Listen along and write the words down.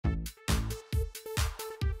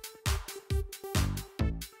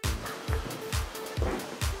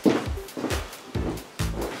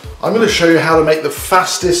I'm going to show you how to make the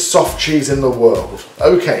fastest soft cheese in the world.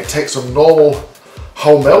 Okay, take some normal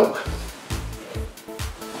whole milk.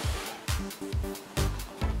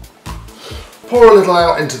 Pour a little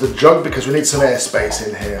out into the jug because we need some airspace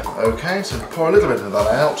in here. Okay, so pour a little bit of that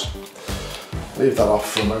out. Leave that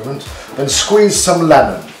off for a moment. Then squeeze some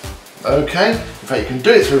lemon. Okay, in fact you can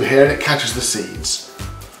do it through here and it catches the seeds.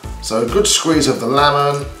 So a good squeeze of the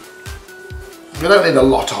lemon. You don't need a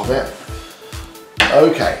lot of it.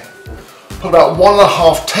 Okay, put about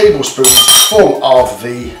 1.5 tablespoons full of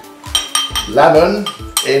the lemon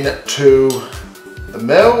into the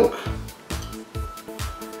milk.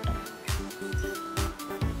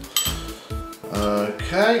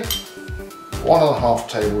 Okay, 1.5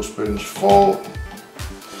 tablespoons full.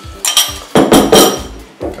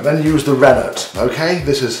 And then use the rennet. Okay,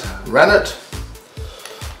 this is rennet.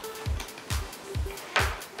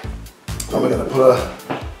 And we're going to put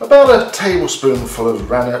about a tablespoonful of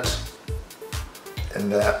rennet in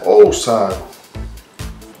there also. A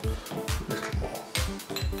little more.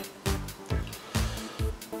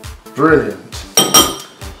 Brilliant.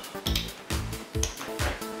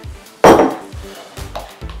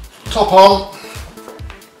 Top on.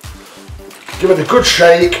 Give it a good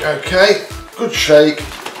shake, okay? Good shake.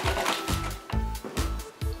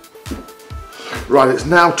 Right, it's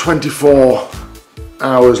now 24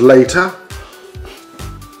 hours later.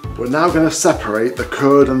 We're now going to separate the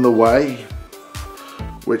curd and the whey,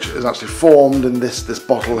 which is actually formed in this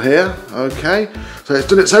bottle here, okay? So it's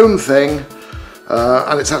done its own thing,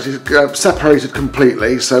 and it's actually separated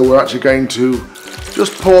completely, so we're actually going to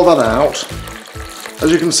just pour that out.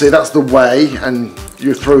 As you can see, that's the whey, and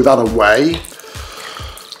you throw that away.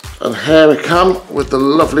 And here we come with the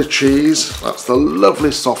lovely cheese. That's the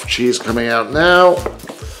lovely soft cheese coming out now.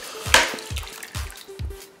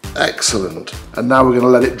 Excellent. And now we're going to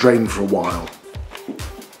let it drain for a while.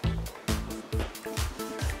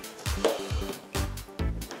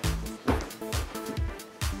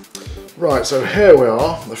 Right, so here we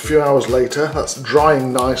are, a few hours later. That's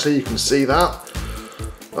drying nicely, you can see that.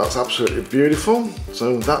 That's absolutely beautiful.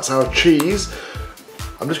 So that's our cheese.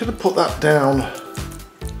 I'm just going to put that down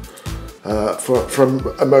for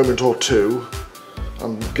a moment or two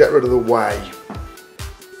and get rid of the whey.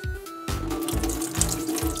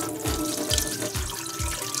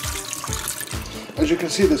 As you can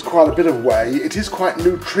see, there's quite a bit of whey. It is quite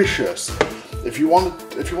nutritious. If you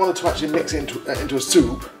wanted to actually mix it into a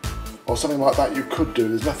soup or something like that, you could do.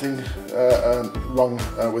 There's nothing wrong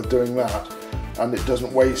with doing that, and it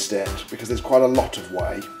doesn't waste it because there's quite a lot of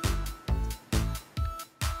whey.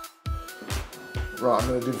 Right, I'm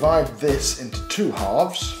going to divide this into 2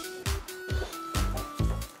 halves.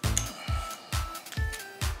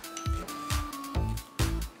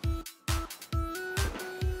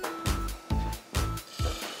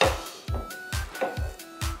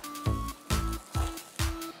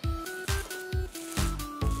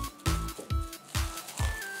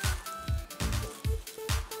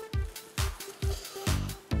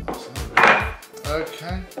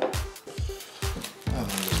 Okay. And then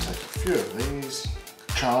just take a few of these.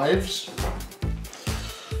 Chives.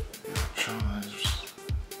 Chives.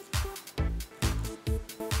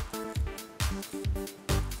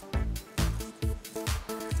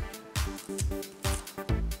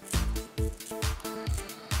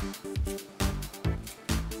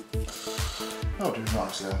 That'll do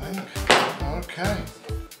nicely, I think. Okay.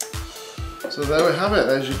 So there we have it.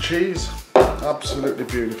 There's your cheese. Absolutely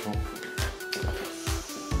beautiful.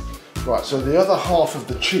 Right, so the other half of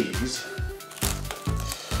the cheese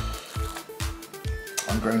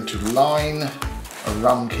I'm going to line a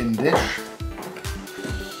ramekin dish,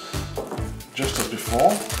 just as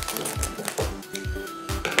before.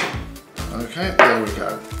 Okay, there we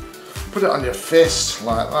go. Put it on your fist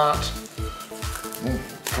like that.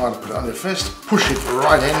 Try to put it on your fist. Push it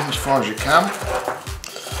right in as far as you can.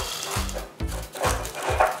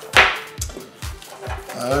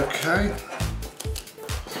 Okay.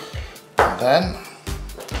 And then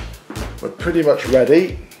we're pretty much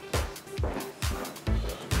ready.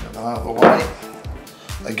 Out of the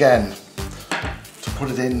way. Again, to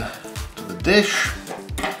put it in to the dish.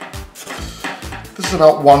 This is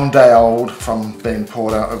about 1 day old from being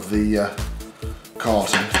poured out of the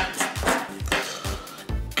carton.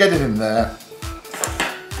 Get it in there.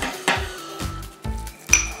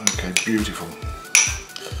 Okay, beautiful.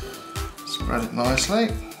 Spread it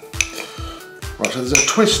nicely. Right, so there's a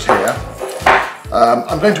twist here.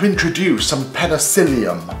 I'm going to introduce some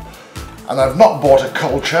penicillium. And I've not bought a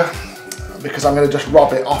culture because I'm going to just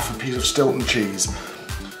rob it off a piece of Stilton cheese.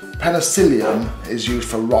 Penicillium is used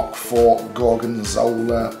for Roquefort,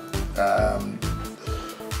 Gorgonzola,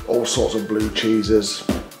 all sorts of blue cheeses,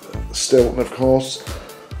 Stilton of course,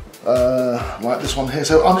 like this one here.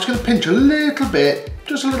 So I'm just going to pinch a little bit,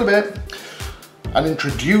 just a little bit, and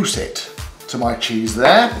introduce it to my cheese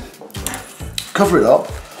there, cover it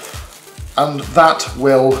up, and that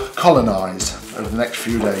will colonise over the next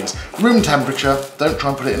few days. Room temperature, don't try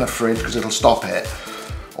and put it in a fridge because it'll stop it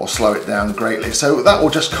or slow it down greatly. So that will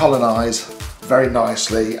just colonise very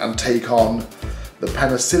nicely and take on the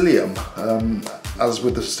penicillium as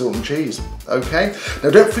with the Stilton cheese. Okay, now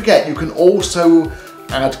don't forget you can also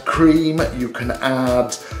add cream, you can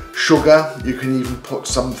add sugar, you can even put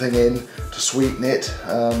something in to sweeten it,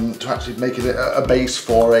 to actually make it a base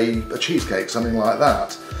for a cheesecake, something like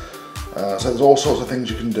that. So there's all sorts of things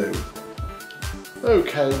you can do.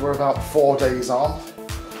 Okay, we're about 4 days on.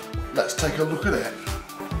 Let's take a look at it.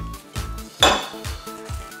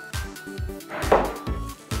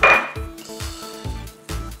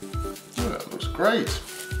 Oh, that looks great.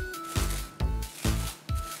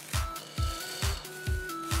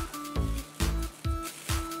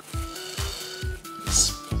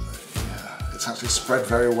 It's actually spread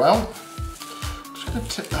very well. Just going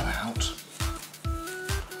to tip that out.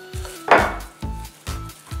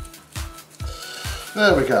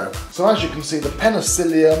 There we go. So as you can see, the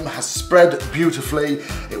penicillium has spread beautifully.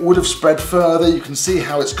 It would have spread further. You can see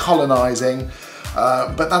how it's colonising,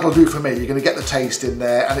 but that'll do for me. You're going to get the taste in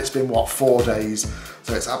there, and it's been, what, 4 days?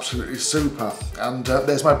 So it's absolutely super. And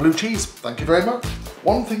there's my blue cheese. Thank you very much.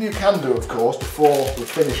 One thing you can do, of course, before we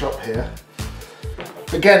finish up here,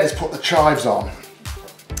 again, is put the chives on.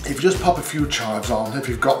 If you just pop a few chives on, if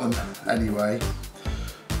you've got them anyway,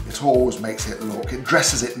 it always makes it look, it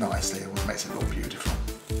dresses it nicely, it always makes it look beautiful.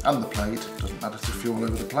 And the plate, doesn't matter if you're all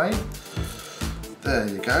over the plate. There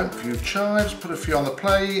you go, a few chives, put a few on the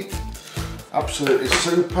plate. Absolutely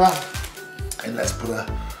super. And let's put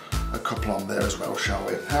a couple on there as well, shall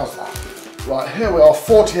we? How's that? Right, here we are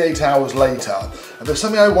 48 hours later. And there's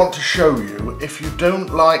something I want to show you. If you don't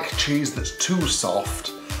like cheese that's too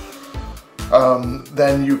soft,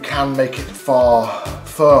 then you can make it far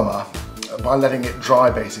firmer by letting it dry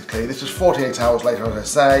basically. This is 48 hours later,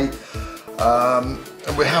 as I say.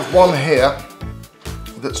 And we have one here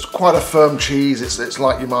that's quite a firm cheese. It's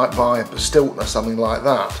like you might buy a Stilton or something like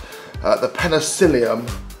that. The penicillium,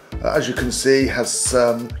 as you can see, has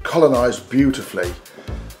colonised beautifully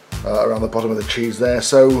around the bottom of the cheese there.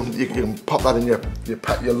 So you can pop that in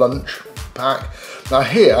your lunch pack. Now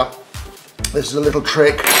here, this is a little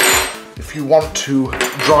trick. If you want to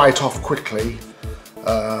dry it off quickly,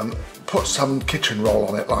 put some kitchen roll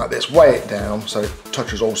on it like this, weigh it down so it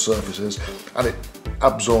touches all surfaces and it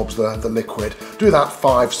absorbs the liquid. Do that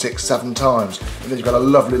 5, 6, 7 times and then you've got a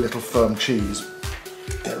lovely little firm cheese.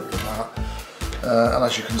 Get rid of that. And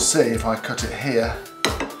as you can see, if I cut it here,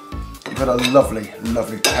 you've got a lovely,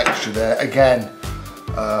 lovely texture there. Again,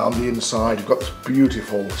 on the inside you've got this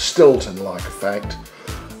beautiful Stilton-like effect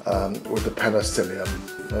with the penicillium.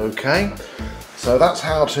 Okay, so that's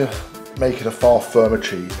how to make it a far firmer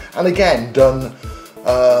cheese, and again done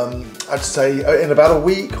I'd say in about a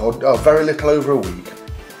week or very little over a week.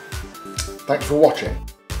 Thanks for watching.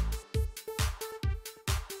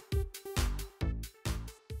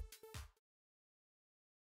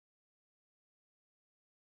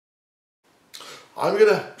 I'm going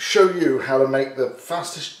to show you how to make the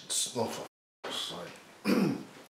fastest,